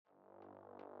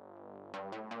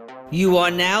You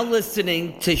are now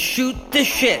listening to Shoot the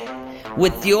Shit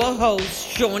with your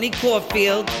hosts, Seany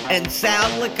Caulfield and Sal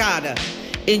Licata.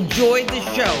 Enjoy the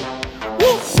show.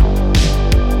 Woo!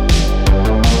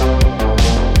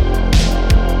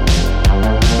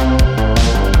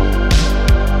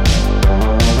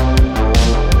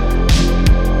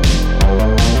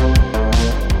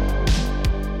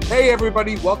 Hey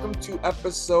everybody, welcome to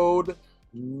episode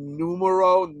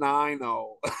numero 90.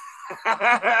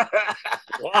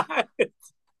 What?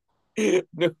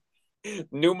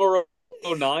 Numero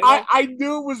 9? I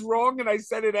knew it was wrong and I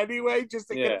said it anyway just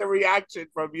to get the reaction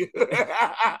from you.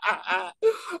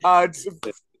 It's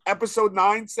episode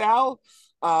 9, Sal.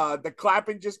 The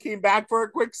clapping just came back for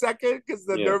a quick second because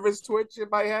the nervous twitch in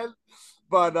my head.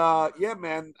 But yeah,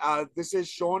 man, this is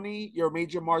Seany, your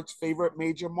Major Mark's favorite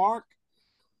Major Mark.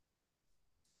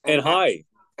 And hi,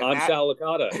 I'm Sal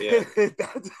Licata.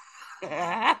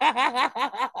 Yeah.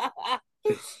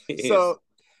 So,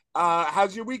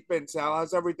 how's your week been, Sal?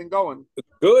 How's everything going?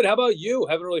 Good. How about you?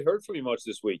 Haven't really heard from you much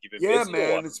this week. You've been busy.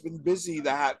 Man, it's been busy.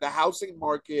 The housing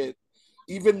market,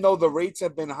 even though the rates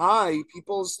have been high,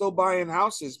 people are still buying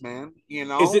houses, man. You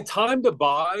know, is it time to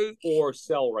buy or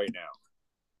sell right now?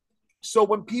 So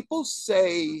when people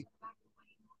say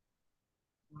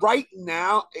right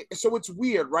now, so it's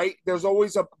weird, right? There's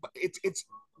always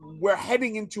we're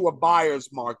heading into a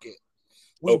buyer's market.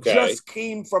 We just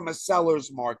came from a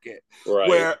seller's market,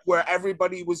 right, where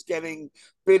everybody was getting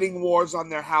bidding wars on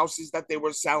their houses that they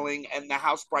were selling, and the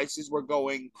house prices were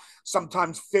going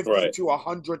sometimes 50 to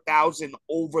 100,000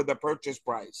 over the purchase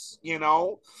price. You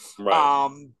know,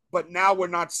 but now we're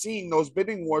not seeing those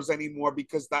bidding wars anymore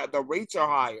because the rates are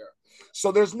higher.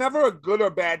 So there's never a good or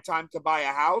bad time to buy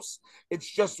a house. It's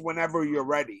just whenever you're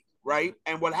ready, right?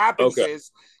 And what happens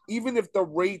is, even if the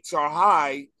rates are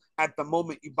high at the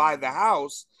moment you buy the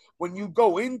house, when you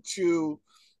go into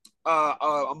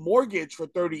a mortgage for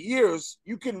 30 years,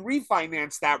 you can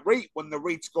refinance that rate when the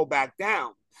rates go back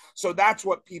down. So that's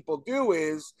what people do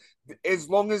is, as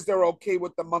long as they're okay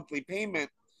with the monthly payment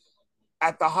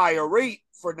at the higher rate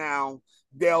for now,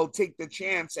 they'll take the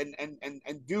chance and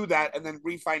do that and then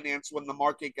refinance when the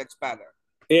market gets better.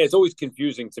 Yeah, it's always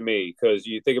confusing to me because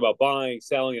you think about buying,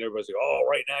 selling, and everybody's like, oh,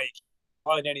 right now you can't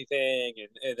find anything.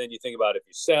 And then you think about if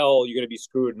you sell, you're going to be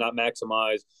screwed, not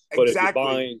maximized. But if you're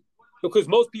buying, because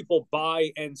most people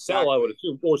buy and sell, I would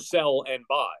assume, or sell and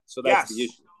buy. So that's the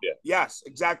issue. Yeah. Yes,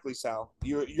 exactly, Sal.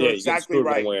 You're exactly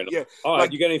right. Yeah. All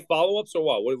right. You got any follow-ups or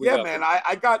what? What we got? Man.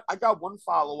 I got one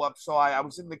follow-up. So I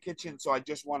was in the kitchen, so I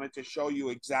just wanted to show you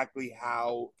exactly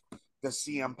how the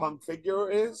CM Punk figure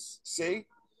is. See?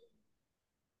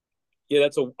 Yeah,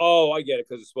 I get it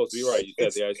because it's supposed to be right. You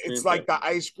said the ice cream. It's like the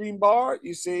ice cream bar,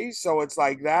 you see? So it's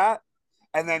like that.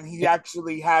 And then he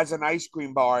actually has an ice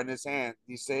cream bar in his hand.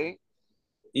 You see?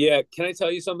 Yeah. Can I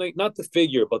tell you something? Not the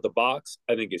figure, but the box,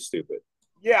 I think is stupid.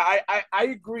 Yeah, I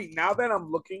agree. Now that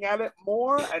I'm looking at it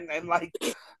more, and like,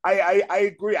 I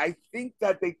agree. I think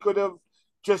that they could have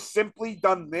just simply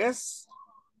done this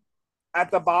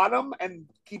at the bottom and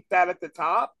keep that at the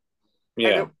top.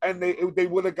 Yeah, and they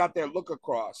would have got their look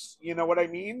across. You know what I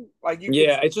mean? Like,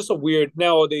 it's just a weird.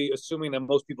 Now are they assuming that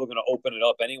most people are going to open it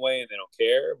up anyway and they don't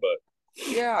care? But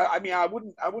yeah, I mean, I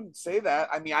wouldn't say that.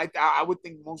 I mean, I would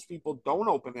think most people don't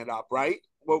open it up, right?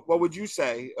 What would you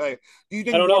say? Do you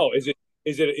think? I don't know. Is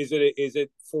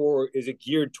it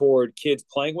geared toward kids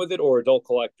playing with it or adult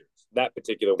collectors? That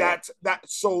particular one.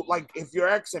 So like, if you're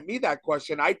asking me that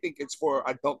question, I think it's for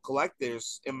adult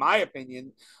collectors. In my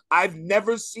opinion, I've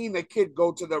never seen a kid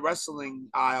go to the wrestling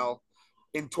aisle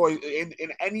in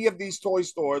any of these toy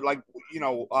stores, like, you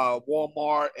know,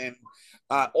 Walmart and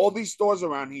all these stores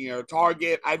around here,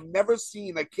 Target. I've never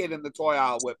seen a kid in the toy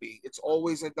aisle with me. It's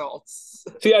always adults.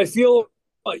 See, I feel.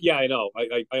 Yeah, I know.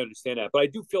 I understand that. But I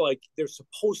do feel like they're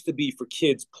supposed to be for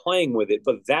kids playing with it.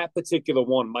 But that particular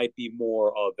one might be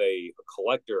more of a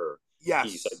collector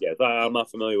piece, I guess. I'm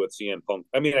not familiar with CM Punk.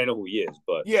 I mean, I know who he is,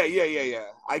 but... Yeah.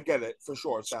 I get it, for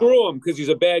sure. Screw him, because he's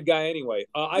a bad guy anyway.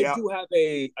 I do have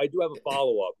a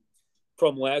follow-up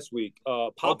from last week.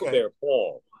 Papa Bear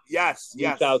Paul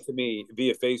reached out to me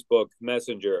via Facebook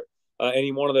Messenger. And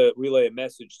he wanted to relay a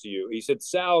message to you. He said,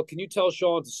 Sal, can you tell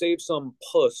Sean to save some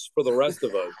puss for the rest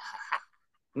of us?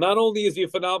 Not only is he a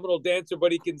phenomenal dancer,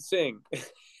 but he can sing.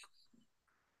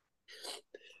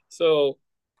 So,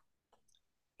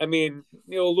 I mean,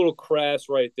 you know, a little crass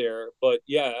right there. But,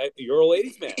 yeah, you're a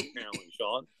ladies' man, apparently,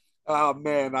 Sean. Oh,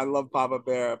 man, I love Papa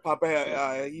Bear.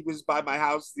 He was by my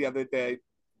house the other day.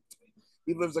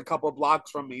 He lives a couple blocks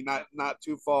from me, not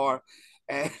too far.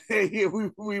 and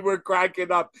we were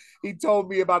cracking up. He told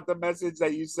me about the message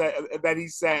that he sent,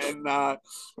 and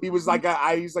he was like,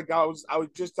 I was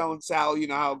just telling Sal,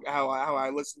 how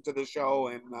I listened to the show,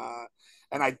 and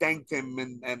I thanked him,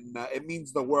 and it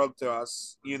means the world to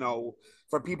us,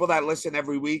 for people that listen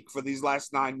every week for these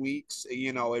last 9 weeks,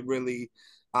 it really,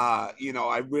 I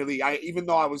even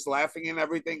though I was laughing and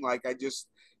everything, like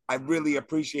I really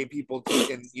appreciate people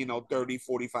taking, 30,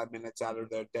 45 minutes out of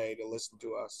their day to listen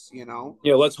to us,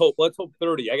 Yeah, let's hope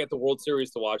 30. I got the World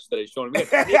Series to watch today, Sean.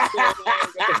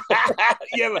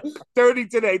 Yeah, 30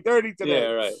 today.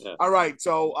 Yeah, right. Yeah. All right,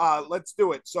 so let's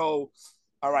do it. So,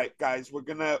 all right, guys,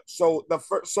 so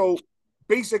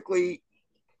basically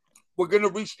we're gonna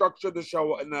restructure the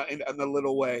show in a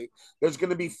little way. There's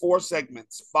gonna be 4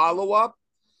 segments: follow up,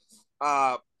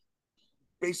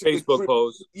 basically Facebook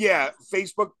posts. Yeah,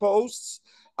 Facebook posts,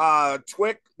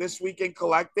 Twick this week in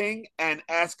collecting, and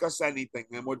ask us anything.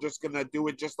 And we're just gonna do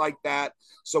it just like that,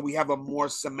 so we have a more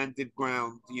cemented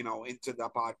ground, into the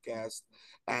podcast,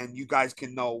 and you guys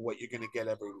can know what you're gonna get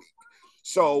every week.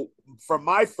 So for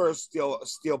my first steel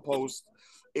post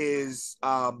is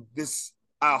this.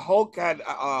 Hulk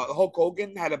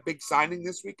Hogan had a big signing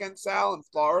this weekend, Sal, in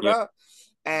Florida,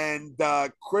 and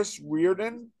Chris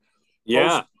Reardon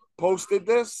posted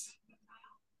this.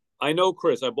 I know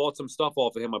Chris. I bought some stuff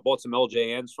off of him. I bought some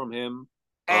LJNs from him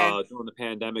during the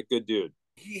pandemic. Good dude.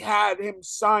 He had him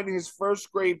sign his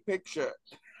first grade picture.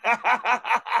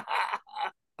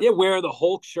 Yeah, wear the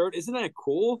Hulk shirt. Isn't that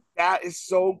cool? That is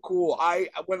so cool.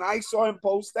 When I saw him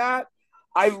post that,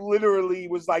 I literally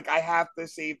was like, I have to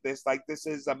save this. Like, this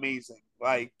is amazing.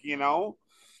 Like, I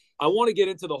want to get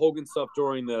into the Hogan stuff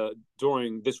during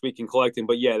this week in collecting,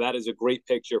 but yeah, that is a great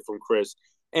picture from Chris.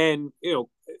 And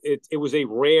it was a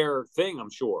rare thing, I'm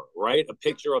sure, right? A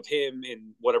picture of him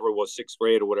in whatever it was, 6th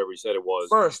grade or whatever he said it was.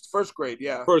 First grade,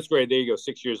 yeah. First grade, there you go,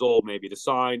 6 years old maybe. To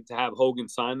have Hogan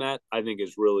sign that, I think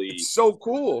is really... It's so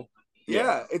cool.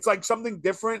 Yeah. It's like something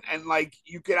different, and like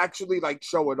you could actually like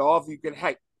show it off. You could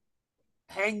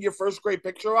hang your first grade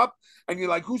picture up, and you're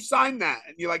like, who signed that?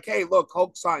 And you're like, hey, look,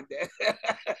 Hulk signed it.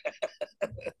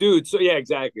 Dude, so yeah,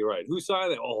 exactly right. Who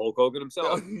signed it? Oh, Hulk Hogan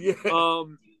himself. Yeah. Are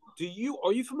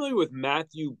you familiar with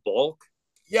Matthew Balk?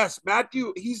 Yes,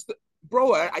 Matthew. He's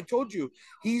I told you,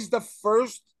 he's the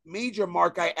first major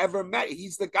mark I ever met.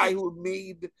 He's the guy who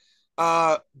made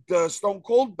the Stone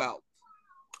Cold belt.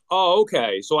 Oh,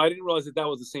 okay. So I didn't realize that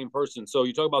was the same person. So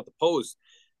you talk about the post,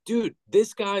 dude.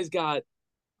 This guy's got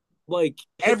like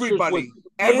everybody.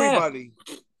 It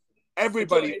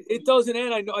doesn't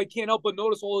end. I know. I can't help but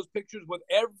notice all his pictures with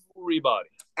everybody.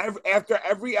 After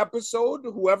every episode,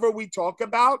 whoever we talk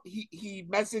about, he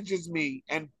messages me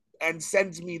and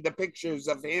sends me the pictures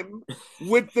of him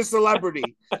with the celebrity.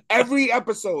 Every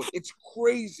episode, it's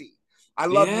crazy. I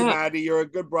love you, Maddie. You're a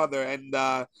good brother. And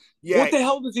what the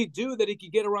hell does he do that he can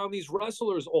get around these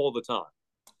wrestlers all the time?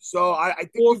 So I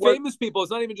think famous people.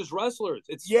 It's not even just wrestlers.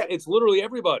 It's literally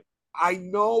everybody. I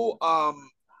know.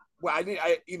 Well,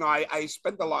 I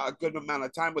spent a good amount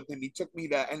of time with him. He took me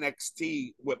to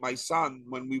NXT with my son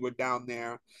when we were down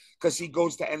there, because he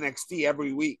goes to NXT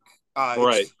every week.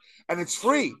 Right. And it's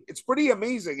free. It's pretty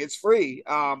amazing. It's free.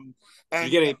 And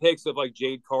you get any pics of like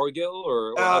Jade Cargill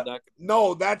or that?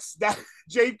 No, that's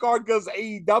Jade Cargill's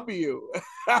AEW.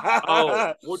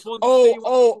 Which one?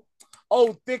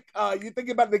 Thick. You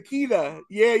thinking about Nikita?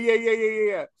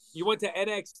 Yeah. You went to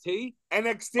NXT?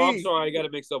 NXT. Oh, I'm sorry, I got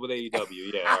it mixed up with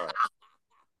AEW. Yeah, all right.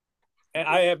 And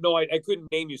I have no idea. I couldn't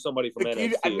name you somebody from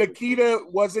NXT. Nikita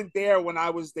wasn't there when I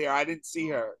was there. I didn't see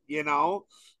her,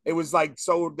 It was like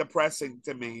so depressing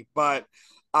to me. But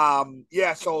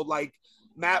so like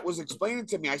Matt was explaining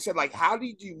to me, I said, like, how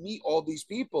did you meet all these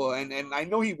people? And I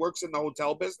know he works in the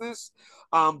hotel business,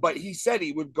 but he said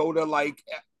he would go to like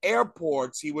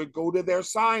airports, he would go to their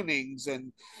signings,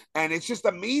 and it's just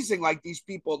amazing. Like these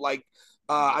people, like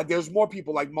there's more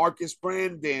people like Marcus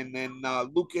Brandon and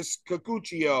Lucas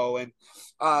Cacuccio, and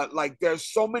like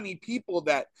there's so many people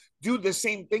that do the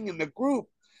same thing in the group.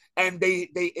 And they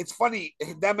it's funny,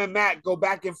 them and Matt go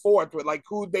back and forth with like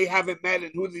who they haven't met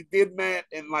and who they did met,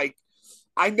 and like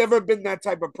I've never been that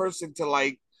type of person to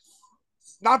like,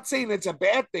 not saying it's a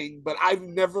bad thing, but I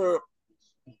never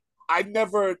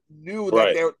knew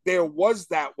that there was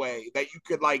that way that you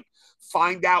could like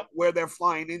find out where they're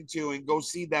flying into and go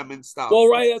see them and stuff. Well,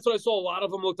 right, that's what I saw. A lot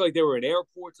of them looked like they were in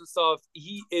airports and stuff.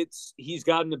 He's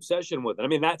got an obsession with it. I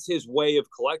mean, that's his way of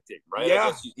collecting, right? Yeah,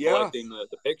 I guess he's collecting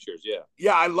the pictures.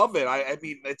 Yeah, I love it. I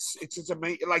mean, it's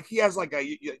amazing. Like he has like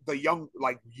young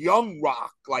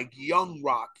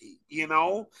Rocky,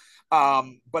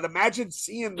 But imagine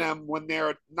seeing them when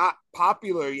they're not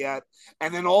popular yet,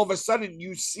 and then all of a sudden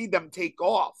you see them take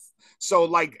off. So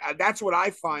like that's what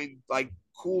I find like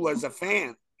cool as a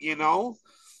fan, you know?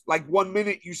 Like 1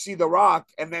 minute you see The Rock,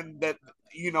 and then that,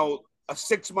 you know,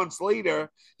 6 months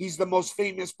later he's the most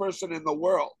famous person in the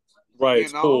world. Right,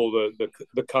 it's cool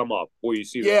the come up where you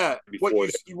see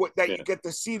what you get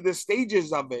to see the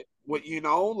stages of it. What, you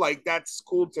know, like that's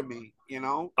cool to me. You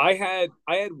know, I had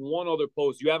one other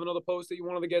post. You have another post that you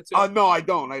wanted to get to? No, I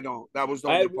don't. That was the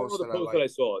only post that I liked. That I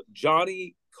saw.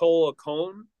 Johnny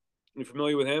Colacone. You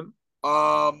familiar with him?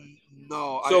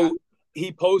 No. So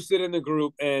he posted in the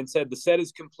group and said the set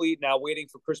is complete now, waiting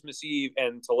for Christmas Eve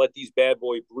and to let these bad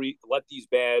boys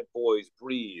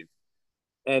breathe.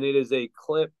 And it is a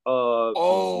clip of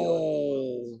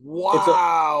wow! It's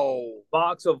a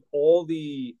box of all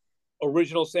the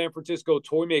original San Francisco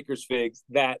Toy Makers figs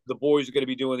that the boys are going to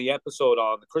be doing the episode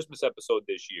on, the Christmas episode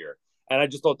this year. And I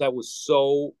just thought that was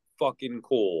so fucking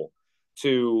cool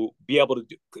to be able to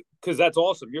do, because that's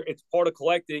awesome. It's part of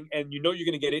collecting, and you know you're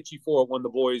going to get itchy for it when the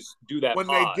boys do that. When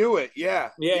they do it, yeah.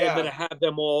 And then have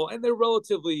them all, and they're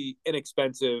relatively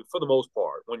inexpensive for the most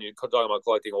part when you're talking about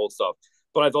collecting old stuff.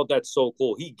 But I thought that's so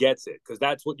cool. He gets it, because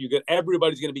that's what you get.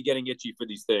 Everybody's going to be getting itchy for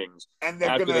these things, and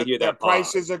their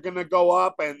prices are going to go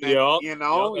up, and then,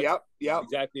 yep.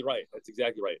 Exactly right. That's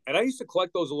exactly right. And I used to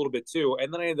collect those a little bit too,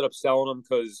 and then I ended up selling them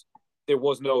because there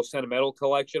was no sentimental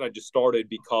collection. I just started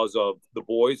because of the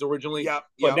boys originally.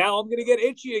 But now I'm going to get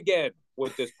itchy again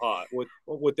with this pod, with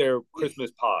their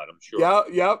Christmas pod, I'm sure.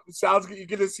 Yep. Sounds good. You're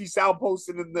going to see Sal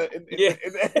posting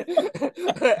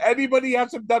anybody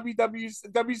have some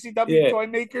WCW Toy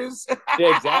Makers?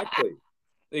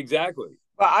 Exactly.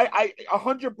 But I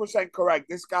 100% correct.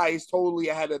 This guy is totally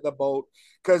ahead of the boat,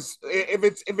 because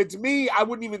if it's me, I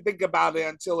wouldn't even think about it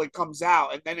until it comes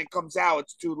out, and then it comes out,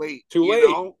 it's too late. Too late.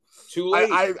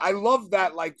 I love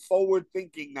that, like, forward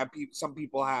thinking that some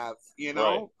people have. You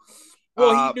know. Right.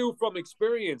 Well, he knew from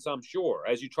experience, I'm sure,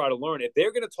 as you try to learn. If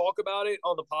they're going to talk about it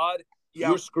on the pod,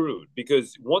 you're screwed,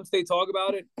 because once they talk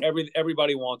about it,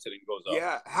 everybody wants it and goes up.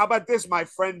 Yeah. How about this? My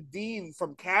friend Dean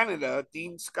from Canada,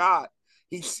 Dean Scott,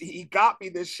 he got me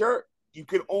this shirt. You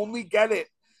could only get it.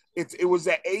 It was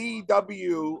an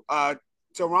AEW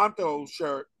Toronto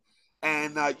shirt,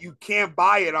 and you can't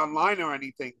buy it online or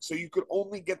anything. So you could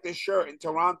only get this shirt in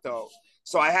Toronto.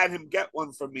 So I had him get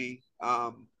one for me.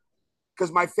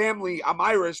 Because my family, I'm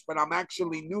Irish, but I'm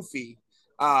actually Newfie.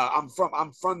 I'm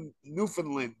from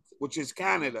Newfoundland, which is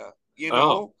Canada. You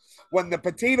know, when the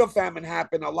potato famine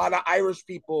happened, a lot of Irish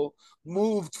people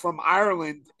moved from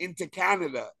Ireland into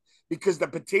Canada, because the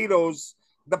potatoes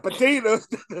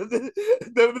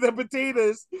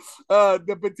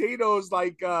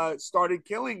like started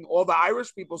killing all the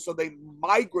Irish people, so they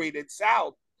migrated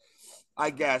south,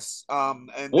 I guess.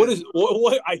 And what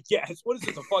I guess? What is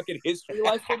this, a fucking history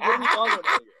lesson? What are we talking about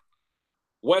here?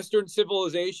 Western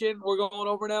civilization we're going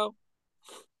over now?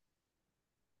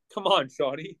 Come on,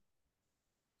 Shawty.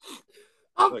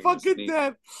 I'm fucking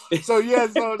dead. So yeah,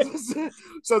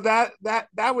 so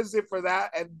that was it for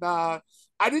that. And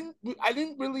I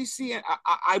didn't really see it.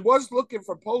 I was looking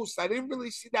for posts. I didn't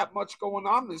really see that much going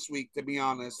on this week, to be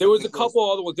honest. There was a couple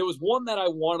other ones. There was one that I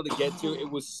wanted to get to. It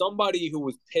was somebody who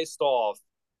was pissed off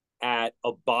at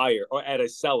a buyer or at a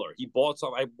seller. He bought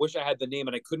something. I wish I had the name,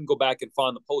 and I couldn't go back and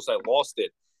find the post. I lost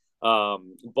it.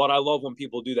 But I love when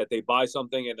people do that. They buy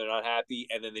something and they're not happy,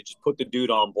 and then they just put the dude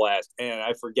on blast. And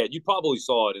I forget. You probably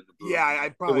saw it in the group. Yeah, I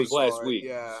probably it was last week.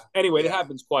 Yeah. Anyway, it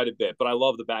happens quite a bit. But I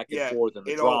love the back and forth and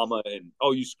the drama. And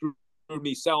you screwed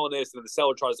me selling this, and then the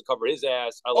seller tries to cover his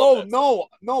ass. I love no,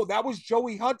 that was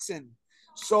Joey Hudson.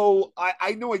 So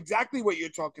I know exactly what you're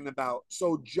talking about.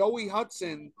 So Joey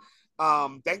Hudson,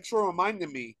 thanks for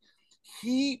reminding me.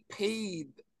 He paid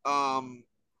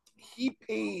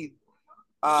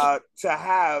to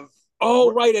have.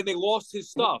 Oh, right, and they lost his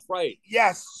stuff, right?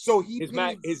 Yes, so his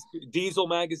Diesel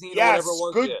magazine, yes,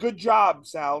 or whatever it was. Good job,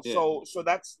 Sal. Yeah. So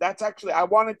that's actually, I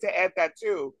wanted to add that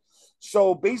too.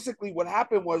 So basically, what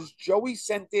happened was Joey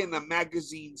sent in a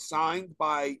magazine signed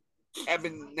by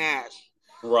Evan Nash,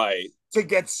 right, to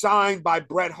get signed by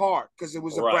Bret Hart, because it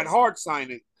was a Bret Hart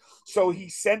signing. So he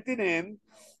sent it in.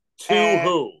 To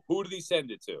who? Who did he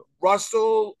send it to?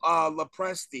 Russell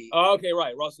Lopresti. Oh, okay,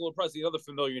 right. Russell Lopresti, another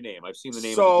familiar name. I've seen the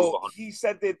name. So he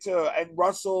sent it to, and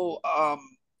Russell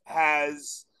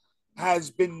has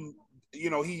been, you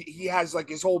know, he has like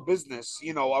his whole business,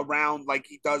 you know, around, like,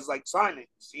 he does like signings,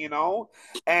 you know.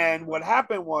 And what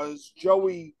happened was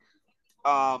Joey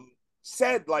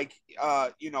said, like,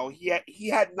 you know, he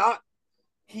had not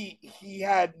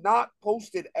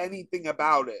posted anything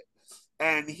about it.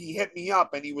 And he hit me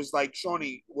up and he was like,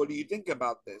 Shawnee, what do you think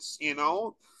about this? You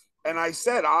know? And I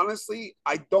said, honestly,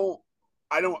 I don't,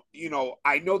 you know,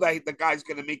 I know that the guy's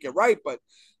gonna make it right, but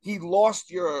he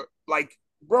lost your like,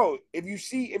 bro. If you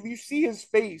see his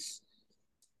face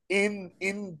in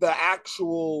the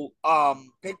actual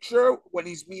picture when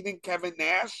he's meeting Kevin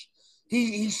Nash,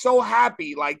 he's so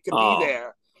happy like to be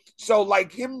there. So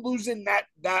like him losing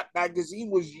that magazine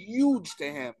was huge to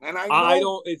him, and I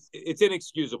don't. It's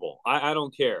inexcusable. I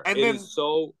don't care. And it is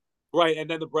so right. And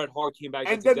then the Bret Hart came back.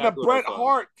 And then exactly the Bret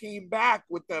Hart came back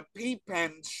with the paint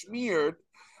pen smeared,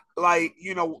 like,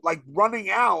 you know, like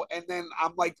running out. And then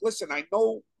I'm like, listen, I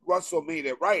know Russell made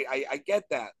it right. I get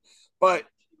that, but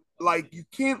like you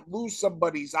can't lose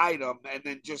somebody's item and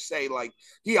then just say like,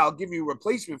 yeah, I'll give you a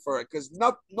replacement for it, because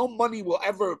no money will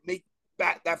ever make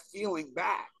that feeling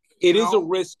back. It is a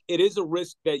risk. It is a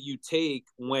risk that you take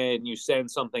when you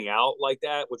send something out like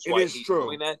that, which is why he's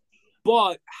doing that.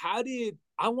 But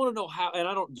I want to know how, and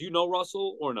I don't. Do you know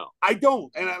Russell or no? I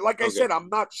don't, and I said, I'm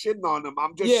not shitting on him.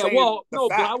 I'm just saying. Well, no,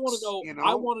 facts, but I want to know. You know?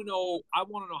 I want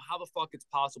to know how the fuck it's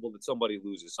possible that somebody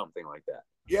loses something like that.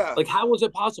 Yeah, like how was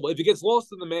it possible? If it gets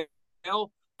lost in the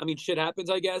mail, I mean, shit happens,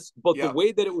 I guess. But the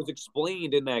way that it was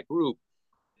explained in that group,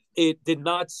 it did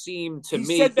not seem to me.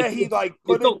 He said that he like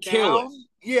put it down.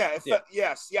 Yeah,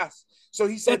 yes. So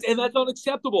he said, and that's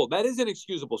unacceptable. That is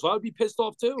inexcusable. So I would be pissed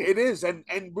off too. It is, and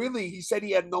really, he said he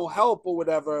had no help or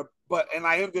whatever. But and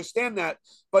I understand that.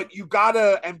 But you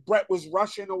gotta, and Bret was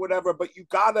rushing or whatever. But you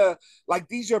gotta, like,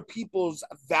 these are people's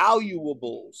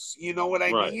valuables. You know what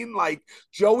I mean? Like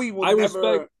Joey will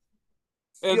never.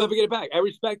 And never get it back. I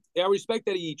respect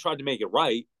that he tried to make it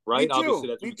right. Right? Obviously,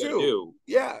 that's what you gotta do.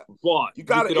 Yeah, but you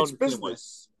gotta. It's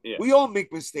business. Yeah. We all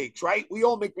make mistakes, right? We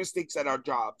all make mistakes at our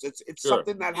jobs. It's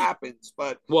something that happens,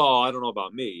 but I don't know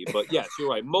about me, but yes,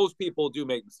 you're right. Most people do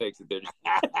make mistakes at their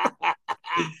job.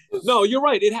 No, you're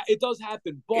right. It does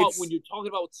happen, but when you're talking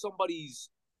about somebody's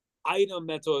item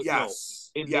that's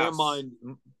in their mind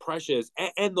precious,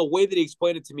 and the way that he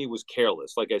explained it to me was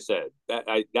careless. Like I said,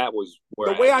 that was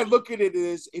where the way I look at it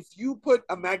is, if you put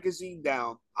a magazine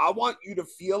down, I want you to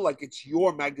feel like it's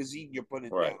your magazine you're putting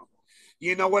down.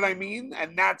 You know what I mean?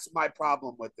 And that's my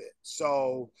problem with it.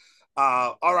 So,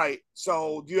 all right.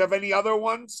 So do you have any other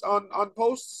ones on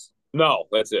posts? No,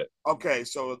 that's it. Okay.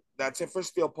 So that's it for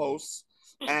Steel Posts.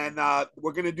 And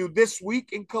we're going to do This Week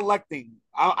in Collecting.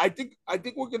 I think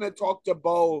we're going to talk to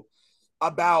Bo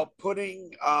about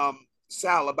putting,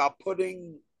 Sal, about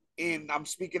putting in, I'm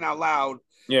speaking out loud,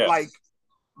 like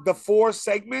the 4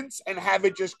 segments and have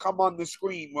it just come on the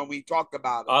screen when we talk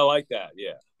about it. I like that.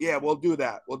 Yeah, we'll do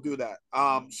that.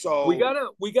 So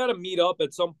we gotta meet up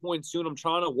at some point soon. I'm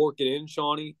trying to work it in,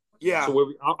 Shawnee. Yeah.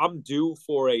 So I'm due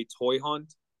for a toy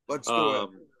hunt. Let's do it.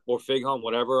 Or fig hunt,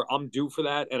 whatever. I'm due for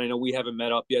that, and I know we haven't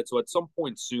met up yet. So at some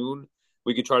point soon,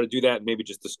 we could try to do that and maybe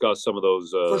just discuss some of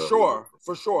those.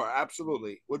 For sure,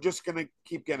 absolutely. We're just gonna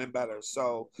keep getting better.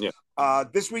 So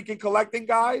This Week in Collecting,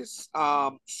 guys.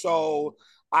 So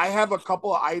I have a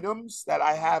couple of items that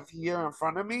I have here in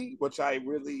front of me, which I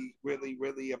really, really,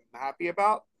 really am happy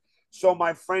about. So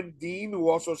my friend Dean, who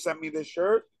also sent me this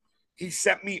shirt, he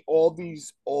sent me all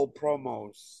these old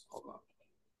promos. Hold on.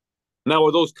 Now,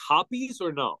 are those copies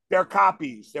or no? They're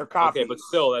copies. Okay, but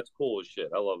still, that's cool as shit.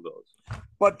 I love those.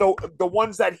 But the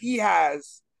ones that he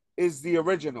has is the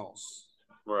originals.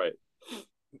 Right.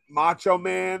 Macho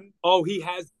Man. Oh, he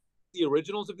has the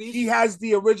originals of these? He has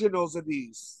the originals of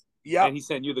these. Yeah. And he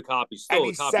sent you the copies. Still,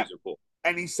 the copies are cool.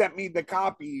 And he sent me the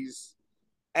copies.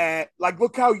 And like,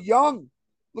 look how young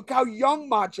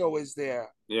Macho is there.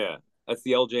 Yeah. That's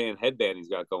the LJN headband he's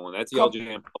got going. That's the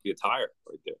LJN attire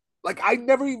right there. Like, I've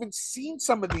never even seen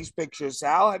some of these pictures,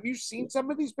 Sal. Have you seen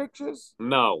some of these pictures?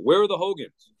 No. Where are the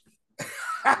Hogans?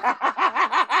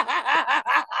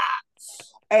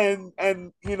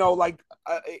 and you know, like,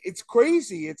 it's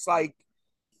crazy. It's like,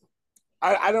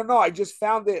 I don't know. I just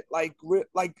found it like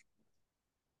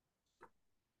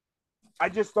I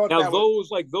just thought now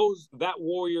that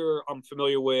Warrior I'm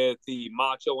familiar with, the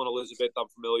Macho and Elizabeth I'm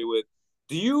familiar with.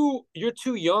 You're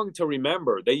too young to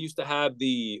remember. They used to have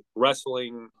the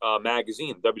wrestling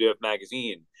magazine, WWF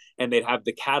magazine, and they'd have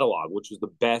the catalog, which was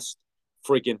the best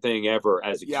freaking thing ever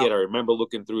as a kid. I remember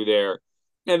looking through there.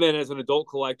 And then as an adult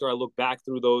collector, I look back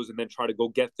through those and then try to go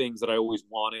get things that I always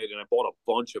wanted. And I bought a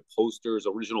bunch of posters,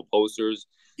 original posters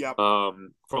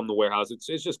from the warehouse.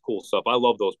 It's just cool stuff. I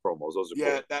love those promos. Those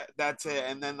are cool. That's it.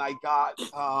 And then I got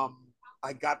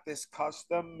this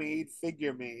custom made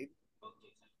figure made.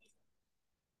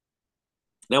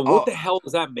 Now, what the hell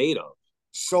is that made of?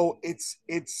 So it's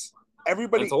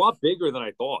everybody. It's a lot bigger than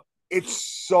I thought. It's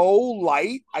so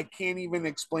light, I can't even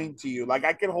explain to you. Like,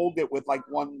 I can hold it with like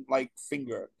one like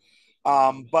finger.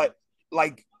 But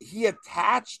like he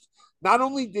attached. Not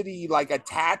only did he like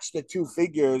attach the two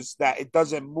figures that it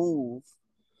doesn't move,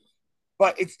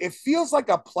 but it feels like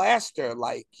a plaster,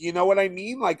 like, you know what I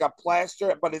mean? Like a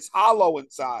plaster, but it's hollow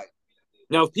inside.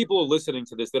 Now, if people are listening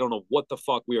to this, they don't know what the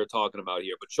fuck we are talking about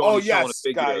here. But Seany's showing a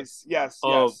figure guys.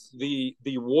 of the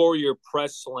Warrior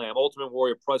press slam, Ultimate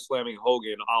Warrior press slamming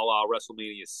Hogan a la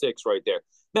WrestleMania 6 right there.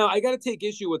 Now, I got to take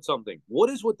issue with something.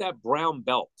 What is with that brown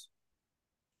belt?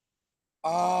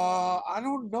 I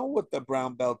don't know what the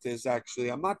brown belt is, actually.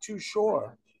 I'm not too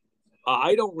sure.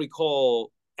 I don't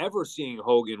recall ever seeing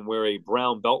Hogan wear a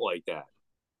brown belt like that.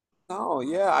 No,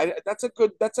 yeah, that's a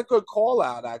good call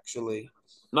out, actually.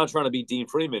 I'm not trying to be Dean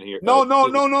Freeman here. No.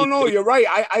 You're right.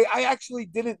 I actually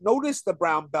didn't notice the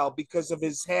brown belt because of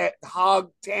his hog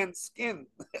tan skin.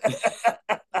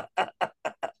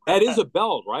 That is a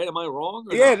belt, right? Am I wrong?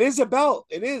 Yeah, not? It is a belt.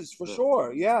 It is for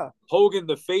sure. Yeah. Hogan,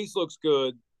 the face looks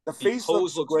good. The face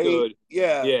looks great. Good.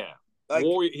 Yeah. Like,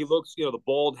 Warrior, he looks, the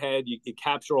bald head. You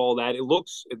capture all that.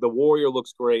 The Warrior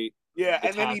looks great. Yeah,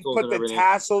 and then he put the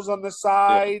tassels on the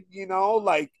side. Yeah.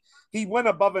 Like he went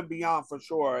above and beyond for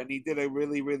sure, and he did a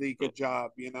really, really good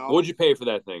job. What'd you pay for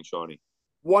that thing, Shawnee?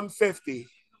 $150.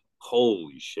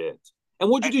 Holy shit! And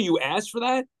what'd you do? You asked for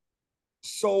that?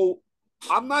 So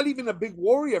I'm not even a big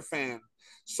Warrior fan.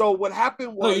 So what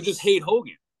happened was, no, you just hate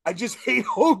Hogan. I just hate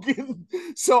Hogan.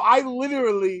 So I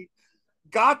literally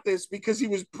got this because he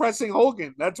was pressing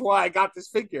Hogan. That's why I got this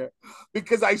figure,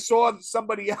 because I saw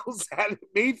somebody else had it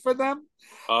made for them.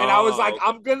 And I was like, okay.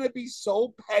 I'm going to be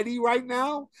so petty right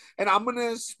now. And I'm going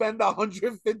to spend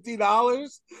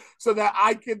 $150 so that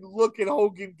I can look at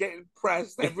Hogan getting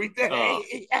pressed every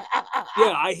day.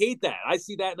 Yeah, I hate that. I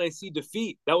see that and I see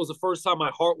defeat. That was the first time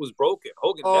my heart was broken.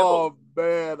 Hogan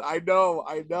man, I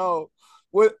know.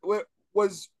 What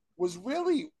was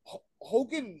really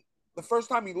Hogan, the first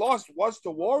time he lost was to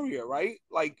Warrior, right?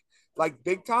 Like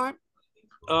big time?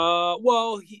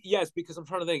 Well, yes, because I'm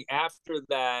trying to think. After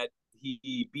that,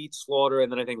 he beat Slaughter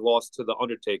and then I think lost to The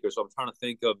Undertaker. So I'm trying to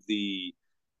think of the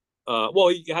well,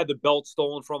 he had the belt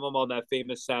stolen from him on that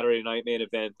famous Saturday Night Main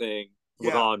Event thing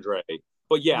with Andre.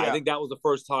 But yeah, I think that was the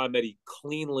first time that he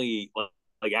cleanly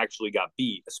like actually got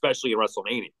beat, especially in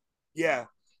WrestleMania. Yeah.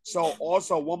 So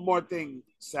also one more thing,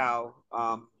 Sal,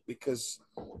 because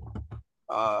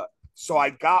so I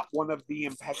got one of the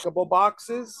Impeccable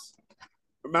boxes.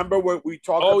 Remember what we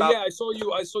talked about? Oh yeah, I saw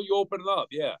you open it up.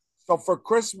 Yeah. So for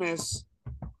Christmas,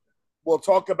 we'll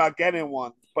talk about getting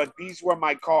one, but these were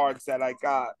my cards that I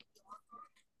got.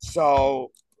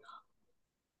 So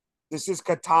this is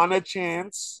Katana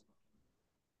Chance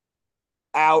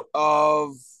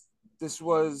this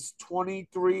was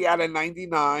 23 out of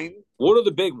 99. What are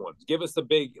the big ones? Give us the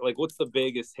big, like, what's the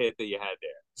biggest hit that you had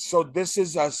there? So this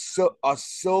is a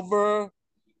silver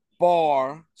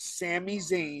bar, Sami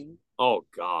Zayn. Oh,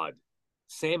 God.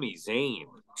 Sami Zayn.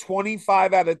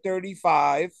 25 out of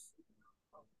 35.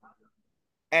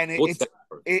 And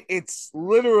it's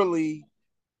literally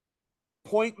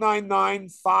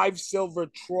 0.995 silver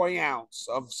troy ounce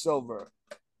of silver.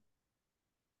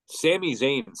 Sami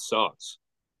Zayn sucks.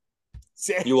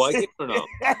 You like it or no?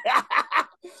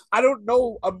 I don't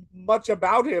know much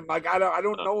about him. Like I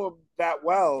don't know him that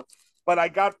well, but I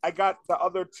got the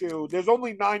other two. There's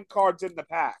only 9 cards in the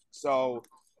pack, so.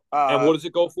 And what does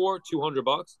it go for?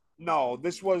 $200? No,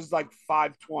 this was like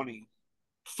 $520.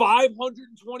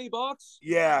 $520?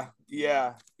 Yeah.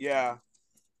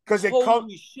 Because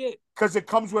it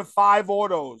comes with 5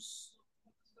 autos.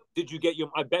 Did you get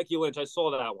Becky Lynch? I saw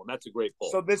that one. That's a great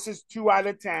pull. So this is 2 out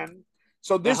of 10.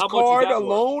 So this card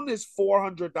alone is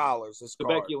 $400. The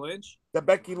Becky Lynch? The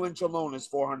Becky Lynch alone is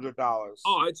 $400.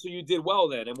 All right, so you did well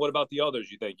then. And what about the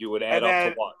others? You think you would add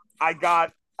up to what? I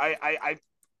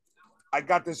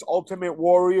got this Ultimate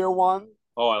Warrior one.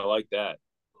 Oh, I like that.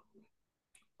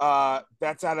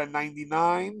 That's out of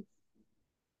 99.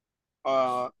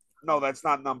 No, that's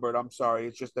not numbered. I'm sorry.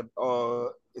 It's just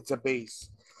it's a base.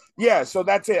 Yeah, so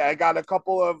that's it. I got a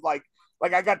couple of like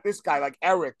I got this guy, like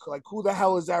Eric. Like, who the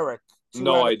hell is Eric?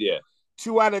 No idea.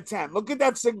 2 out of 10. Look at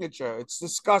that signature. It's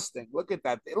disgusting. Look at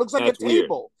that. It looks like a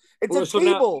table. Weird. It's a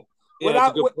table.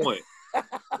 That's a good point.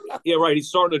 Yeah, right. He's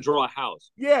starting to draw a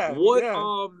house. Yeah. What?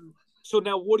 Yeah. So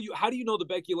now, how do you know the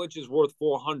Becky Lynch is worth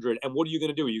 $400? And what are you going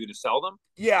to do? Are you going to sell them?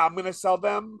 Yeah, I'm going to sell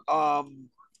them.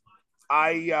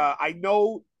 I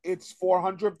know it's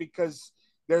 $400 because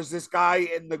there's this guy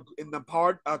in the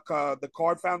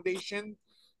Card Foundation.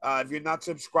 If you're not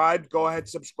subscribed, go ahead,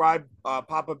 subscribe.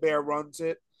 Papa Bear runs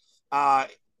it.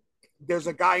 There's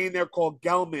a guy in there called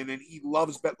Gelman, and he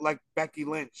loves Becky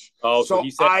Lynch. Oh, so he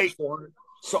said $400?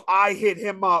 So I hit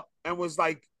him up and was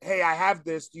like, "Hey, I have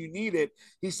this. Do you need it?"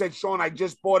 He said, "Sean, I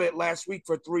just bought it last week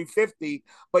for $350,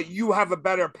 but you have a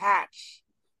better patch."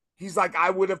 He's like, "I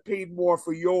would have paid more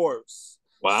for yours."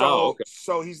 Wow. Okay.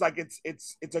 So he's like,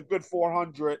 it's a good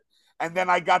 400. And then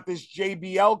I got this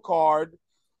JBL card,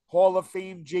 Hall of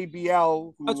Fame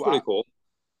JBL. That's pretty cool.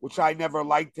 Which I never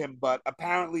liked him, but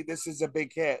apparently this is a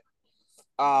big hit.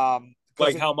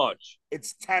 Like how much?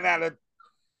 It's 10 out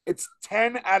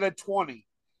of 20.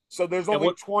 So there's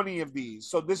only 20 of these.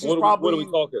 So this is probably what are we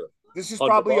talking? This is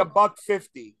probably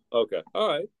 $150. Okay. All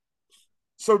right.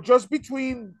 So just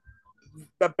between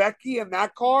the Becky and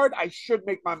that card, I should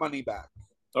make my money back.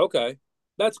 Okay.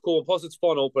 That's cool. Plus it's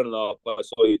fun opening up. I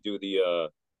saw you do the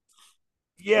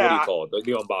what do you call it?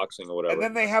 The unboxing or whatever. And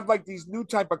then they have like these new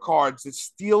type of cards. It's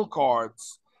steel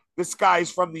cards. This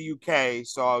guy's from the UK,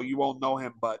 so you won't know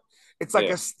him, but it's like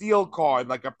a steel card,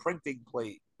 like a printing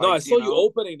plate. No, I saw you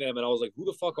opening them, and I was like, "Who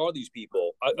the fuck are these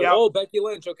people?" Oh, Becky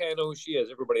Lynch. Okay, I know who she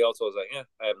is. Everybody else, I was like,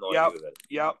 I have no idea who that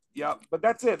is. Yep. But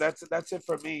that's it. That's it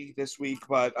for me this week.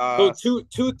 But so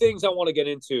two things I want to get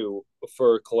into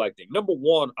for collecting. Number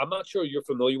one, I'm not sure you're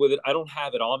familiar with it. I don't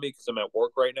have it on me because I'm at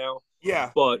work right now. Yeah.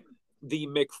 But the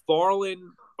McFarlane.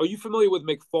 Are you familiar with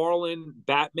McFarlane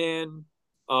Batman?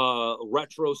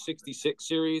 Retro 66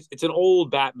 series. It's an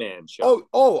old Batman show.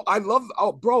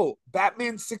 Bro,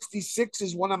 Batman 66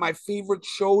 is one of my favorite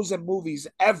shows and movies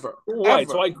ever. Right.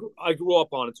 Ever. So I grew up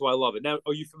on it, so I love it. Now,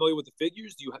 are you familiar with the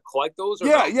figures? Do you collect those?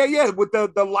 Yeah. With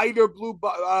the lighter blue,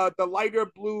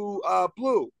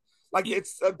 blue. Like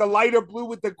it's the lighter blue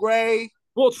with the gray.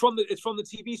 Well, it's from the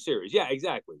TV series. Yeah,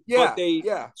 exactly. Yeah.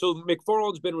 But so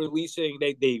McFarlane's been releasing.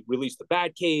 They released the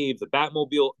Batcave, the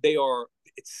Batmobile.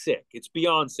 It's sick. It's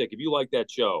beyond sick. If you like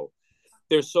that show,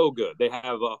 they're so good. They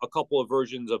have a couple of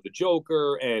versions of the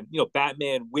Joker and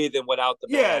Batman with and without the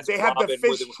mask. They have the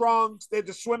fish trunks. They have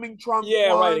the swimming trunks.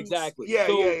 Yeah, ones. Right, exactly.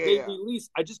 They released.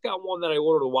 I just got one that I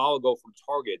ordered a while ago from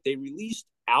Target. They released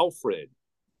Alfred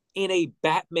in a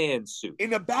Batman suit.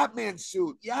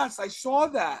 Yes, I saw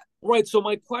that. Right. So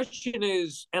my question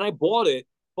is, and I bought it,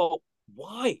 but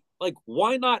why? Like,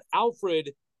 why not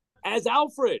Alfred? As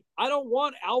Alfred, I don't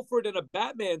want Alfred in a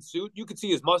Batman suit. You can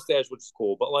see his mustache, which is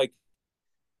cool, but like,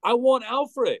 I want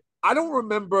Alfred. I don't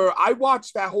remember. I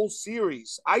watched that whole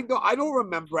series. I don't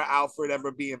remember Alfred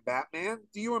ever being Batman.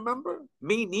 Do you remember?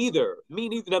 Me neither.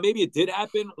 Now maybe it did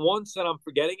happen once, and I'm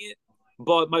forgetting it.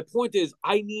 But my point is,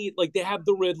 I need they have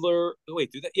the Riddler.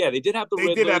 Wait, do that? Yeah, they did have the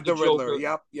Riddler. They did have the Riddler.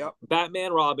 Yep.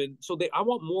 Batman, Robin. So I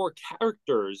want more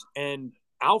characters and.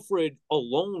 Alfred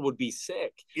alone would be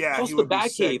sick. Yeah, plus the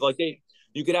Batcave,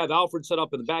 you could have Alfred set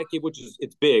up in the Batcave, which is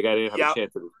it's big. I didn't have a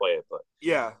chance to display it, but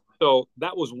yeah. So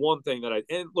that was one thing that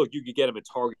and look, you could get them at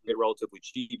Target relatively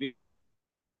cheap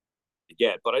to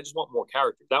get, but I just want more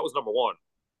characters. That was number one.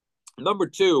 Number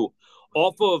two,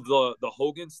 off of the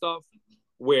Hogan stuff,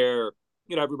 where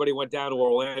everybody went down to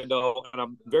Orlando, and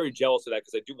I'm very jealous of that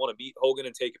because I do want to meet Hogan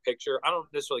and take a picture. I don't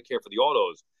necessarily care for the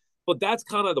autos, but that's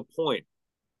kind of the point.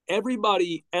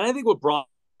 Everybody, and I think what Brian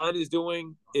is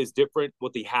doing is different.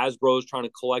 What the Hasbro is trying to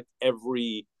collect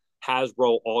every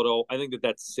Hasbro auto. I think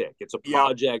that's sick. It's a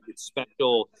project. It's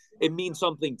special. It means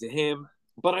something to him.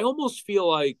 But I almost feel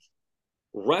like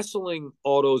wrestling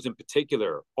autos in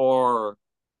particular are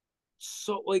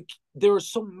so there are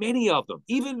so many of them.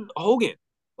 Even Hogan.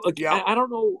 I don't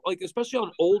know. Especially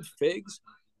on old figs.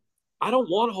 I don't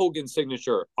want Hogan's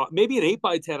signature. Maybe an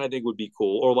 8x10 I think would be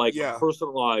cool, or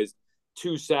personalized.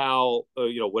 To Sal,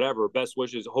 whatever, best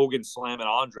wishes, Hogan, Slam, and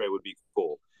Andre would be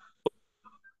cool. But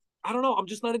I don't know. I'm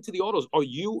just not into the autos. Are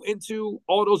you into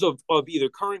autos of either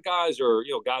current guys or,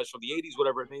 guys from the 80s,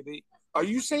 whatever it may be? Are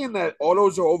you saying that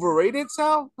autos are overrated,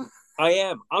 Sal? I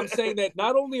am. I'm saying that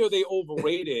not only are they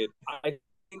overrated, I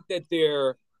think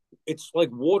that it's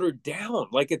watered down.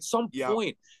 At some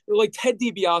point, like Ted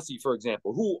DiBiase, for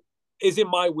example, who is in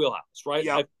my wheelhouse, right?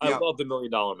 I love the $1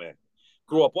 Million Man.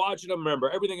 Grew up watching him, remember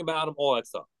everything about him, all that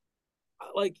stuff.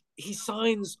 He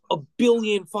signs 1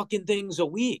 billion fucking things a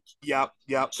week. Yep.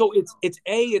 So it's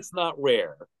A, it's not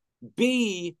rare.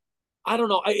 B, I don't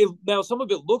know. Now some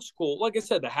of it looks cool. Like I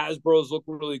said, the Hasbros look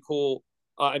really cool.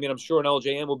 I'm sure an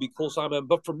LJN will be cool, Simon.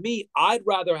 But for me, I'd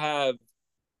rather have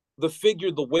the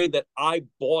figure the way that I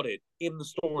bought it in the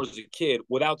store as a kid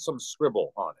without some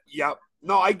scribble on it. Yep.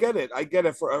 No, I get it.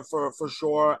 For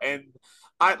sure. And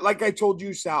like I told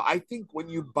you, Sal, I think when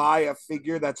you buy a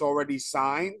figure that's already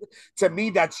signed, to me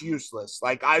that's useless.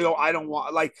 I don't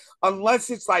want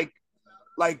unless it's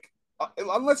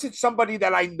unless it's somebody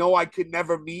that I know I could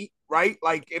never meet, right?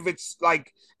 Like if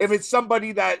it's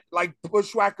somebody that like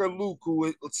Bushwhacker Luke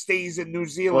who stays in New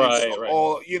Zealand,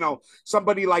 or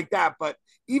somebody like that. But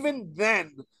even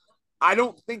then, I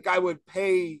don't think I would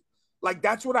pay. Like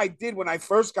that's what I did when I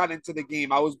first got into the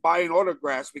game. I was buying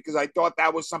autographs because I thought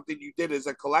that was something you did as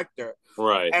a collector.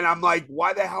 Right. And I'm like,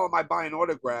 why the hell am I buying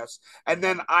autographs? And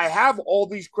then I have all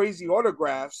these crazy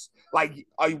autographs, like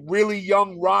a really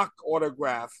young Rock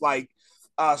autograph, like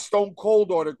Stone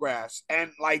Cold autographs, and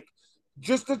like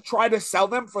just to try to sell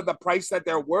them for the price that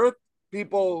they're worth,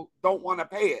 people don't want to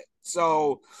pay it.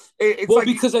 So it's like,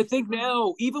 because I think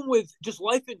now, even with just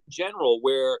life in general,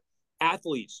 where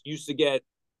athletes used to get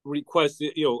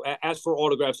requested, ask for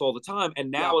autographs all the time,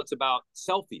 and now it's about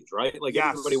selfies, right? Like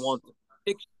everybody wants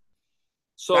pictures.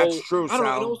 So that's true, I don't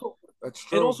Sal. know. That's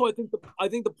true. And also, I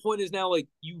think the point is now, like,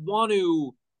 you want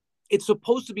to. It's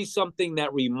supposed to be something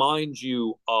that reminds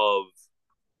you of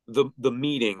the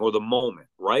meeting or the moment,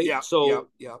 right? Yeah. So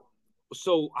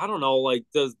I don't know. Like,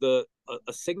 does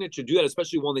a signature do that,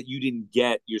 especially one that you didn't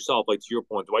get yourself? Like, to your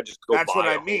point, do I just go? That's what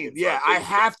I mean. Yeah, I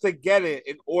have to get it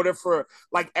in order for,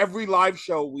 like, every live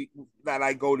show that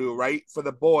I go to, right, for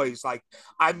the boys. Like,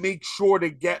 I make sure to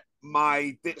get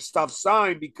my stuff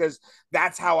signed because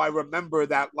that's how I remember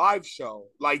that live show.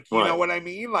 Like, you know what I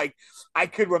mean? Like, I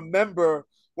could remember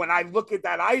when I look at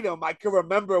that item, I can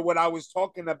remember what I was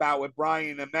talking about with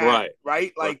Brian and Matt,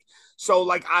 right? Like, so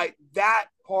like that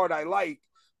part I like.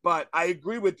 But I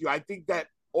agree with you. I think that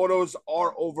autos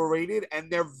are overrated and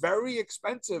they're very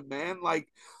expensive, man. Like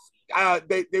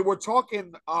they were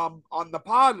talking on the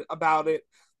pod about it.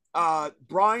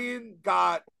 Brian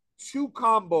got 2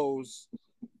 combos,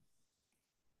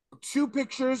 2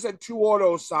 pictures and 2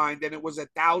 autos signed, and it was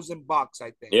 $1,000,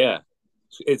 I think. Yeah,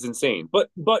 it's insane.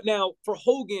 But now for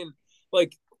Hogan,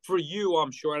 like for you,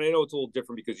 I'm sure, and I know it's a little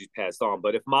different because he's passed on.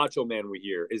 But if Macho Man were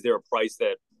here, is there a price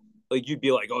that? Like you'd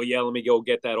be like, oh yeah, let me go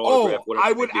get that autograph. Oh,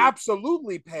 I would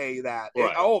absolutely pay that.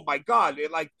 Right. Oh my God!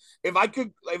 Like if I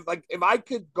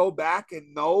could go back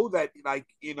and know that, like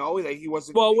that he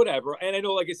wasn't. Well, whatever. And I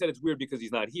know, like I said, it's weird because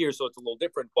he's not here, so it's a little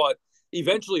different. But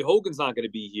eventually, Hogan's not going to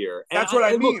be here. And that's what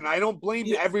I mean. Look, I don't blame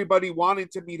everybody wanting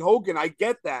to meet Hogan. I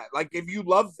get that. Like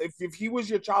if he was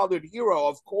your childhood hero,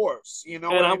 of course, you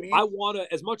know. And what I mean. I want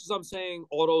to, as much as I'm saying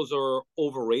autos are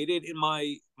overrated in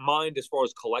my mind as far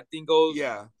as collecting goes.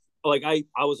 Yeah. Like I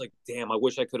was like, damn, I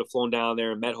wish I could have flown down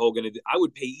there and met Hogan. I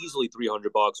would pay easily $300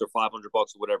 or $500 or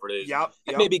whatever it is. Yep.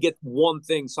 And maybe get one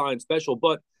thing signed special.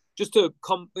 But just to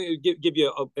give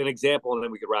you an example, and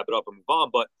then we could wrap it up and move on.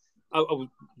 But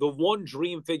the one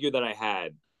dream figure that I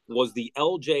had was the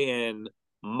LJN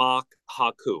Mock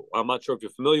Haku. I'm not sure if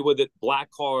you're familiar with it. Black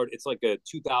card. It's like a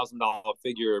 $2,000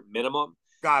 figure minimum.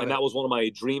 Got it. And that was one of my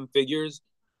dream figures.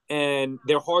 And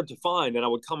they're hard to find. And I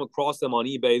would come across them on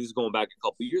eBay. This is going back a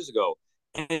couple of years ago.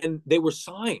 And they were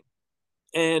signed.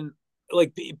 And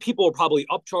like people are probably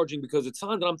upcharging because it's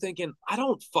signed. And I'm thinking, I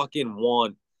don't fucking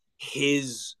want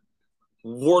his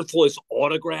worthless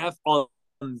autograph on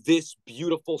this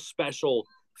beautiful special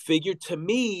figure. To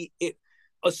me, it,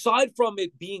 aside from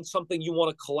it being something you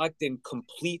want to collect and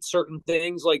complete certain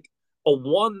things, like a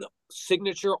one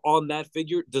signature on that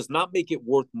figure does not make it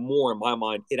worth more in my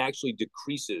mind. It actually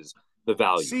decreases the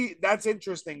value. See, that's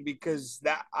interesting because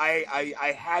that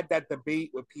I had that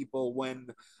debate with people when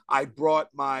I brought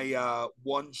my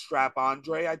one strap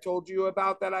Andre I told you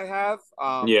about that I have.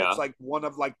 It's like one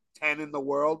of like 10 in the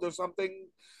world or something.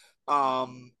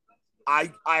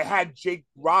 I had Jake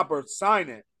Roberts sign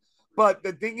it, but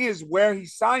the thing is, where he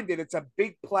signed it, it's a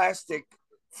big plastic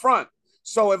front.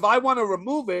 So if I want to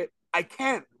remove it, I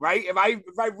can, right? If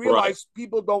I realize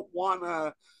people don't want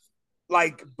to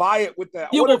like buy it with the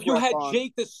well, if you had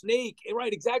Jake the Snake,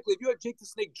 right? Exactly. If you had Jake the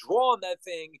Snake draw on that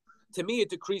thing, to me, it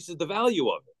decreases the value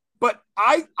of it. But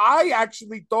I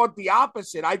actually thought the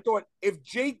opposite. I thought if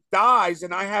Jake dies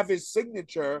and I have his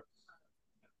signature,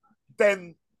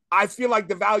 then I feel like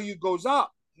the value goes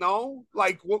up. No,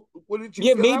 like what did you?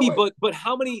 Yeah, maybe, but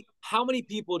how many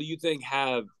people do you think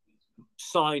have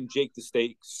signed Jake the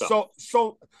Snake stuff?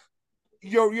 So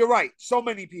you're right. So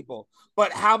many people,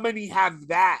 but how many have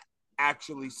that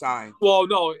actually signed? Well,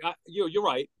 no, you're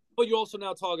right. But you're also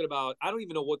now talking about, I don't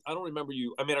even know what, I don't remember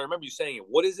you. I mean, I remember you saying it.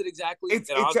 What is it exactly?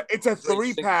 It's a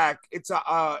 3-pack.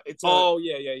 Oh,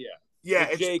 yeah. Yeah.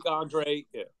 It's Jake, Andre.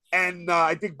 Yeah. And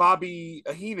I think Bobby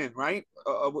Heenan, right?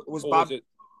 Was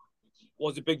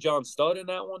it Big John Studd in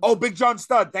that one? Oh, Big John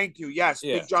Studd. Thank you. Yes.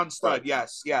 Yeah. Big John Studd. Right.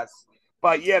 Yes.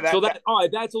 But yeah, all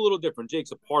right, that's a little different.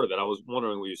 Jake's a part of it. I was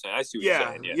wondering what you're saying. I see what you're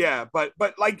saying. Yeah. But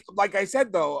like I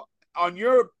said though, on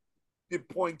your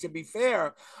point, to be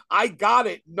fair, I got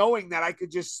it knowing that I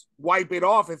could just wipe it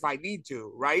off if I need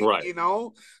to, right? You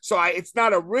know, so it's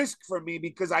not a risk for me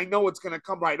because I know it's going to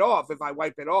come right off if I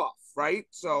wipe it off, right?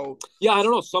 So yeah, I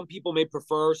don't know. Some people may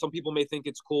prefer, some people may think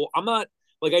it's cool. I'm not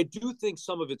like, I do think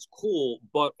some of it's cool,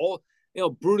 but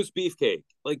Brutus Beefcake,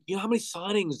 like, how how many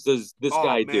signings does this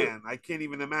guy do? I can't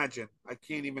even imagine.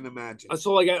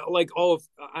 So I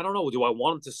don't know. Do I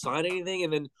want him to sign anything?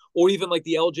 And then, or even like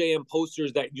the LJM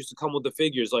posters that used to come with the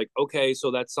figures, like, okay,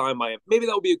 so that's signed by him. Maybe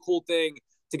that would be a cool thing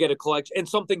to get a collection and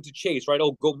something to chase, right?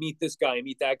 Oh, go meet this guy,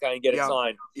 meet that guy, and get it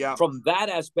signed. Yeah. From that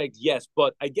aspect, yes.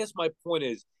 But I guess my point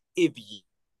is, if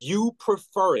you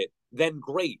prefer it, then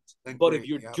great. If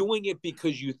you're doing it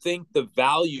because you think the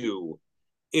value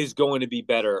is going to be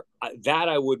better, that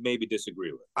I would maybe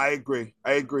disagree with. I agree,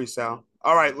 Sal.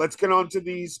 All right, let's get on to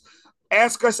these.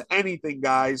 Ask us anything,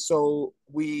 guys. So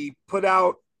we put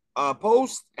out a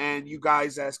post, and you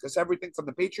guys ask us everything from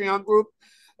the Patreon group.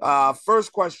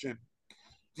 First question: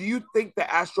 do you think the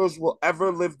Astros will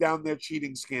ever live down their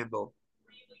cheating scandal?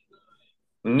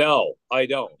 No, I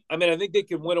don't. I mean, I think they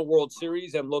can win a World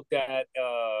Series and looked at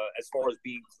as far as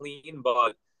being clean,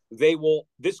 but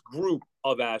this group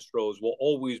of Astros will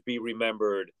always be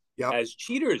remembered as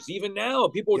cheaters. Even now,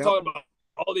 people are talking about,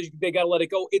 they got to let it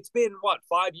go. It's been,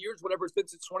 5 years, whatever it's been,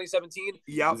 since 2017?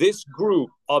 Yeah. This group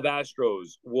of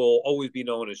Astros will always be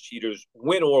known as cheaters,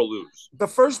 win or lose. The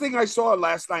first thing I saw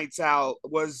last night, Sal,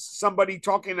 was somebody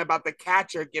talking about the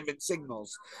catcher giving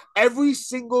signals. Every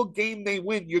single game they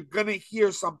win, you're going to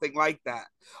hear something like that.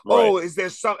 Right.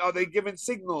 Oh, are they giving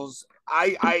signals?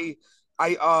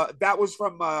 That was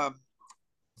from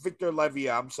Victor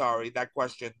Levia. I'm sorry, that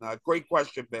question. Great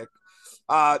question, Vic.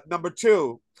 Number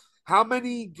 2, how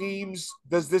many games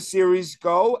does this series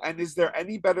go? And is there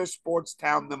any better sports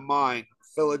town than mine?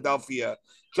 Philadelphia.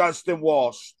 Justin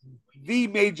Walsh, the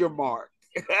major mark.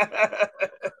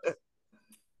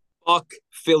 Fuck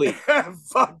Philly.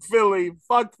 Fuck Philly.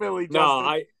 Fuck Philly,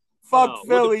 Justin. Fuck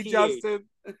Philly, Justin.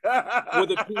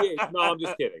 With a PH. No, I'm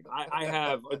just kidding.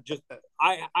 I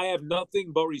have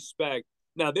nothing but respect.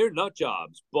 Now, they're nut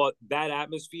jobs, but that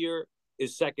atmosphere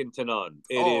is second to none.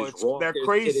 They're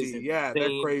crazy.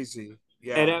 They're crazy.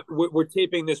 Yeah. And we're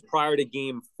taping this prior to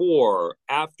Game 4.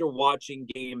 After watching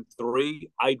Game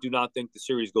 3, I do not think the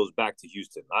series goes back to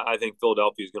Houston. I think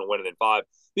Philadelphia is going to win it in 5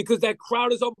 because that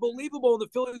crowd is unbelievable, and the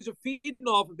Phillies are feeding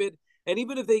off of it. And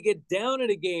even if they get down in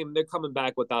a game, they're coming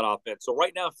back with that offense. So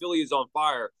right now, Philly is on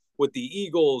fire with the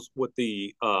Eagles, with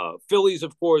the Phillies,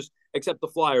 of course, except the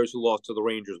Flyers, who lost to the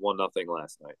Rangers 1-0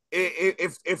 last night.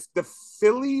 If the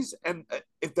Phillies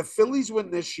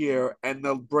win this year and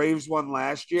the Braves won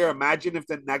last year, imagine if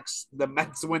the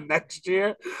Mets win next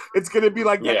year. It's going to be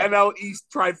like the NL East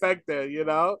trifecta, you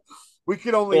know. We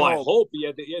could only hope. I hope.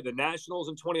 The Nationals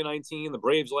in 2019, the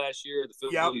Braves last year, the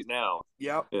Phillies now.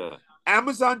 Yep. Yeah.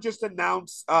 Amazon just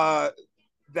announced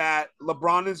that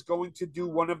LeBron is going to do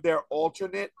one of their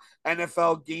alternate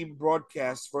NFL game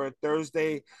broadcasts for a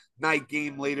Thursday night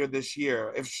game later this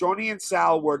year. If Shawnee and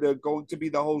Sal were going to be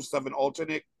the host of an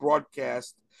alternate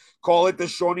broadcast, call it the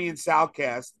Shawnee and Sal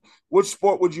cast, which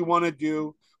sport would you want to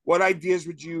do? What ideas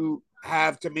would you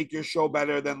have to make your show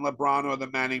better than LeBron or the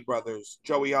Manning brothers?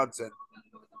 Joey Hudson.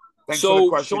 Thanks for the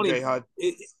question, Shawnee, Jay Hud.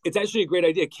 It's actually a great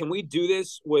idea. Can we do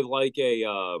this with like an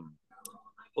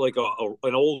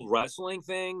old wrestling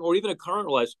thing, or even a current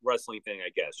wrestling thing?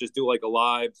 I guess just do like a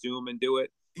live Zoom and do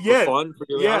it for fun.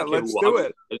 Let's do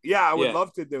it. Yeah, I would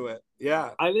love to do it.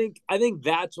 Yeah, I think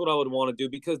that's what I would want to do,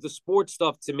 because the sports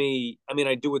stuff, to me, I mean,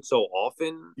 I do it so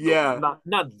often. Yeah,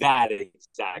 not that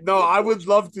exact. No, I would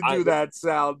love to do that,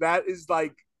 Sal. That is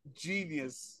like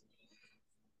genius.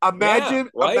 Imagine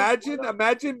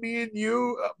me and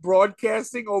you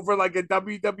broadcasting over like a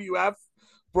WWF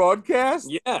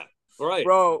broadcast. Yeah, right.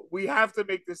 Bro, we have to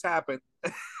make this happen.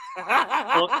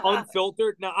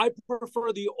 Unfiltered. Now, I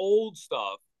prefer the old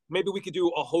stuff. Maybe we could do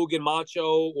a Hogan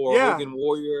Macho or a Hogan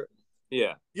Warrior.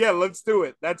 Yeah. Yeah, let's do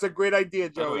it. That's a great idea,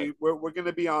 Joey. Right. We're going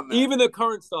to be on that. Even the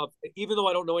current stuff, even though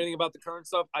I don't know anything about the current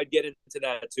stuff, I'd get into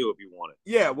that too if you want it.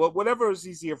 Yeah, well, whatever is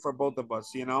easier for both of us,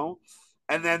 you know?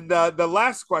 And then the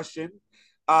last question,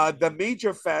 the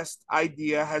Major Fest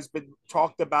idea has been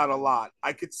talked about a lot.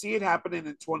 I could see it happening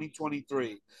in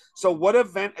 2023. So what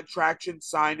event, attraction,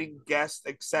 signing, guest,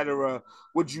 etc.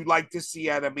 would you like to see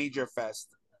at a Major Fest?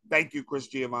 Thank you, Chris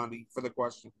Giovanni, for the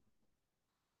question.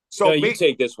 So no, you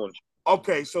take this one.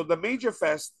 Okay, so the Major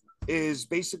Fest is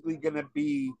basically going to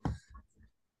be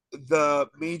the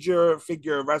Major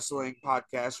Figure Wrestling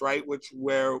podcast, right?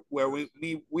 Where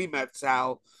we met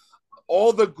Sal.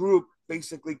 All the group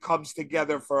basically comes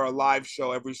together for a live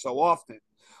show every so often.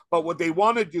 But what they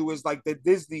want to do is like the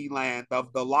Disneyland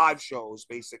of the live shows,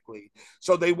 basically.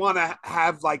 So they want to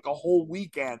have like a whole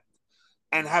weekend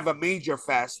and have a major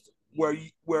fest where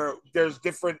there's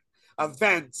different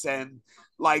events and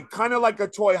like kind of like a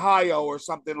Toy Hio or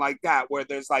something like that, where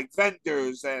there's like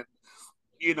vendors and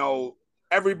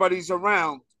everybody's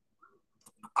around.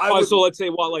 So let's say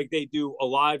like they do a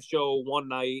live show one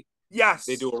night. Yes.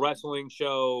 They do a wrestling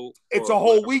show. It's a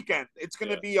whole weekend. It's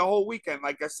going to be a whole weekend,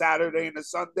 like a Saturday and a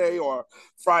Sunday or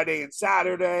Friday and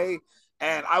Saturday.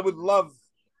 And I would love,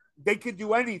 they could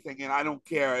do anything and I don't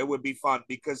care. It would be fun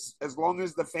because as long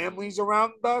as the family's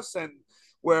around us and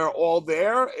we're all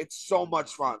there, it's so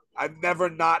much fun. I've never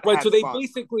not right. Had so they fun.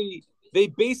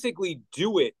 basically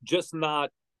do it, just not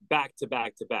back to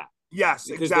back to back. Yes,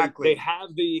 because exactly. They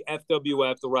have the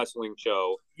FWF, the wrestling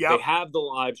show. Yep. They have the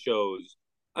live shows.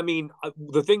 I mean,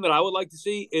 the thing that I would like to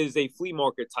see is a flea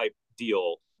market type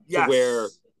deal to where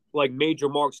like major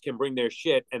marks can bring their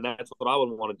shit, and that's what I would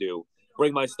want to do.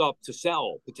 Bring my stuff to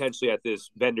sell potentially at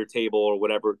this vendor table or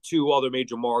whatever to other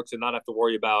major marks and not have to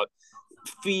worry about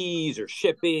fees or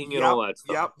shipping and all that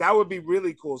stuff. Yep, that would be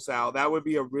really cool, Sal. That would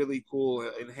be a really cool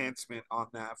enhancement on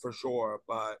that for sure.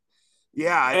 But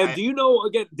yeah. And do you know,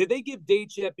 again, did they give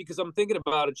dates yet? Because I'm thinking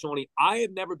about it, Shawnee. I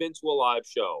have never been to a live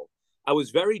show. I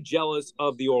was very jealous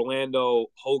of the Orlando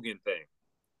Hogan thing.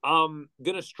 I'm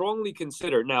going to strongly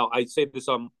consider, now I say this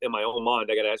in my own mind,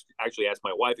 I got to actually ask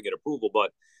my wife and get approval,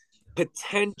 but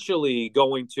potentially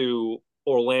going to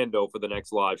Orlando for the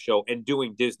next live show and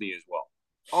doing Disney as well.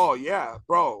 Oh, yeah,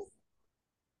 bro.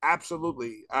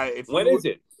 Absolutely. When is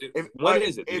it? When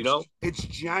is it? Do you know? It's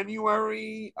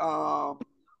January. Hold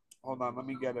on, let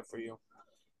me get it for you.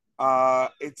 I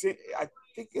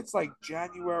think it's like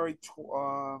January.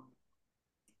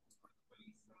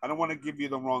 I don't want to give you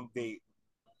the wrong date.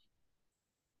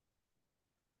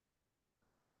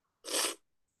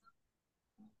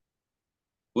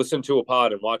 Listen to a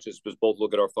pod and watch us just both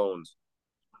look at our phones.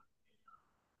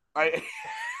 I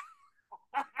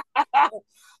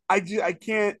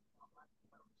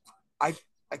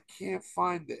can't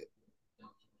find it.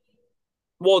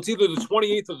 Well, it's either the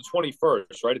 28th or the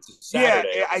 21st, right? It's a Saturday.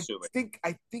 Yeah, I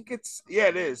think it's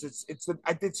it is. It's the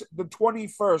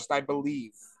 21st, I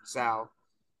believe, Sal.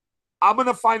 I'm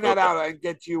gonna find that out and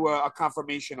get you a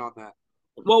confirmation on that.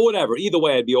 Well, whatever. Either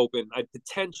way, I'd be open. I'd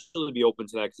potentially be open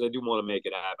to that because I do want to make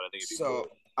it happen. I think it'd be cool.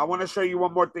 I want to show you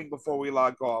one more thing before we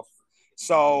log off.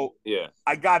 So yeah,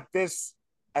 I got this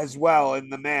as well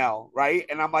in the mail, right?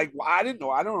 And I'm like, well, I didn't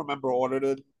know. I don't remember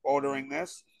ordering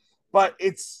this, but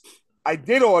I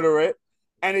did order it,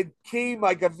 and it came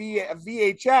like a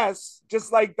VHS,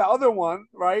 just like the other one,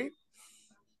 right?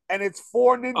 And it's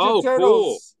 4 Ninja Turtles.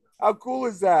 Cool. How cool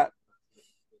is that?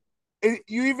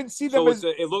 You even see them as...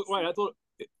 it looked right. I thought...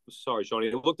 Sorry, Shawnee.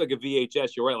 It looked like a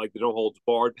VHS. You're right. Like the no holds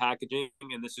barred packaging,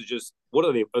 and this is just... What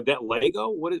are they? That Lego?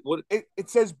 What? It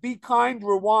says "Be Kind,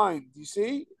 Rewind." You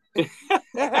see? Yeah,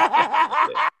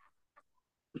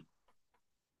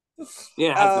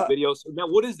 it has the videos. Now,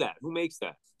 what is that? Who makes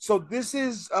that? So this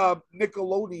is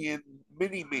Nickelodeon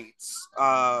Mini Mates.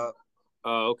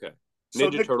 Okay.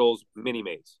 Ninja Turtles Mini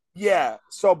Mates. Yeah.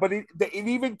 So, but it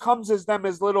even comes as them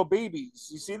as little babies.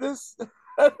 You see this?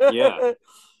 Yeah.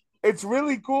 It's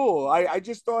really cool. I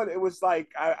just thought it was like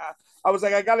I was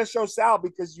like, I got to show Sal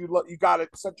because you got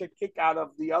such a kick out of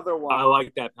the other one. I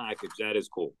like that package. That is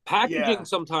cool. Packaging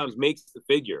sometimes makes the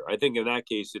figure. I think in that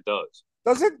case it does.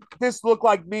 Doesn't this look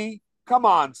like me? Come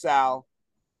on, Sal.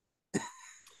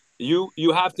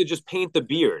 You have to just paint the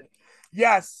beard.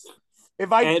 Yes.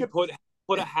 If I could put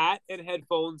a hat and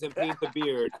headphones and paint the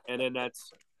beard, and then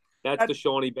that's the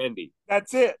Shawnee Bendy.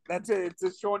 That's it. It's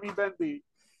a Shawnee Bendy.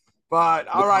 But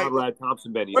all right, Conrad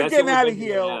Thompson Bendy. We're getting out of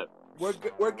here.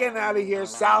 We're getting out of here.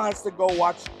 Sal has to go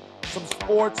watch some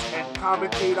sports and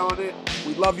commentate on it.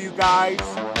 We love you guys.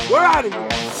 We're out of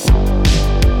here.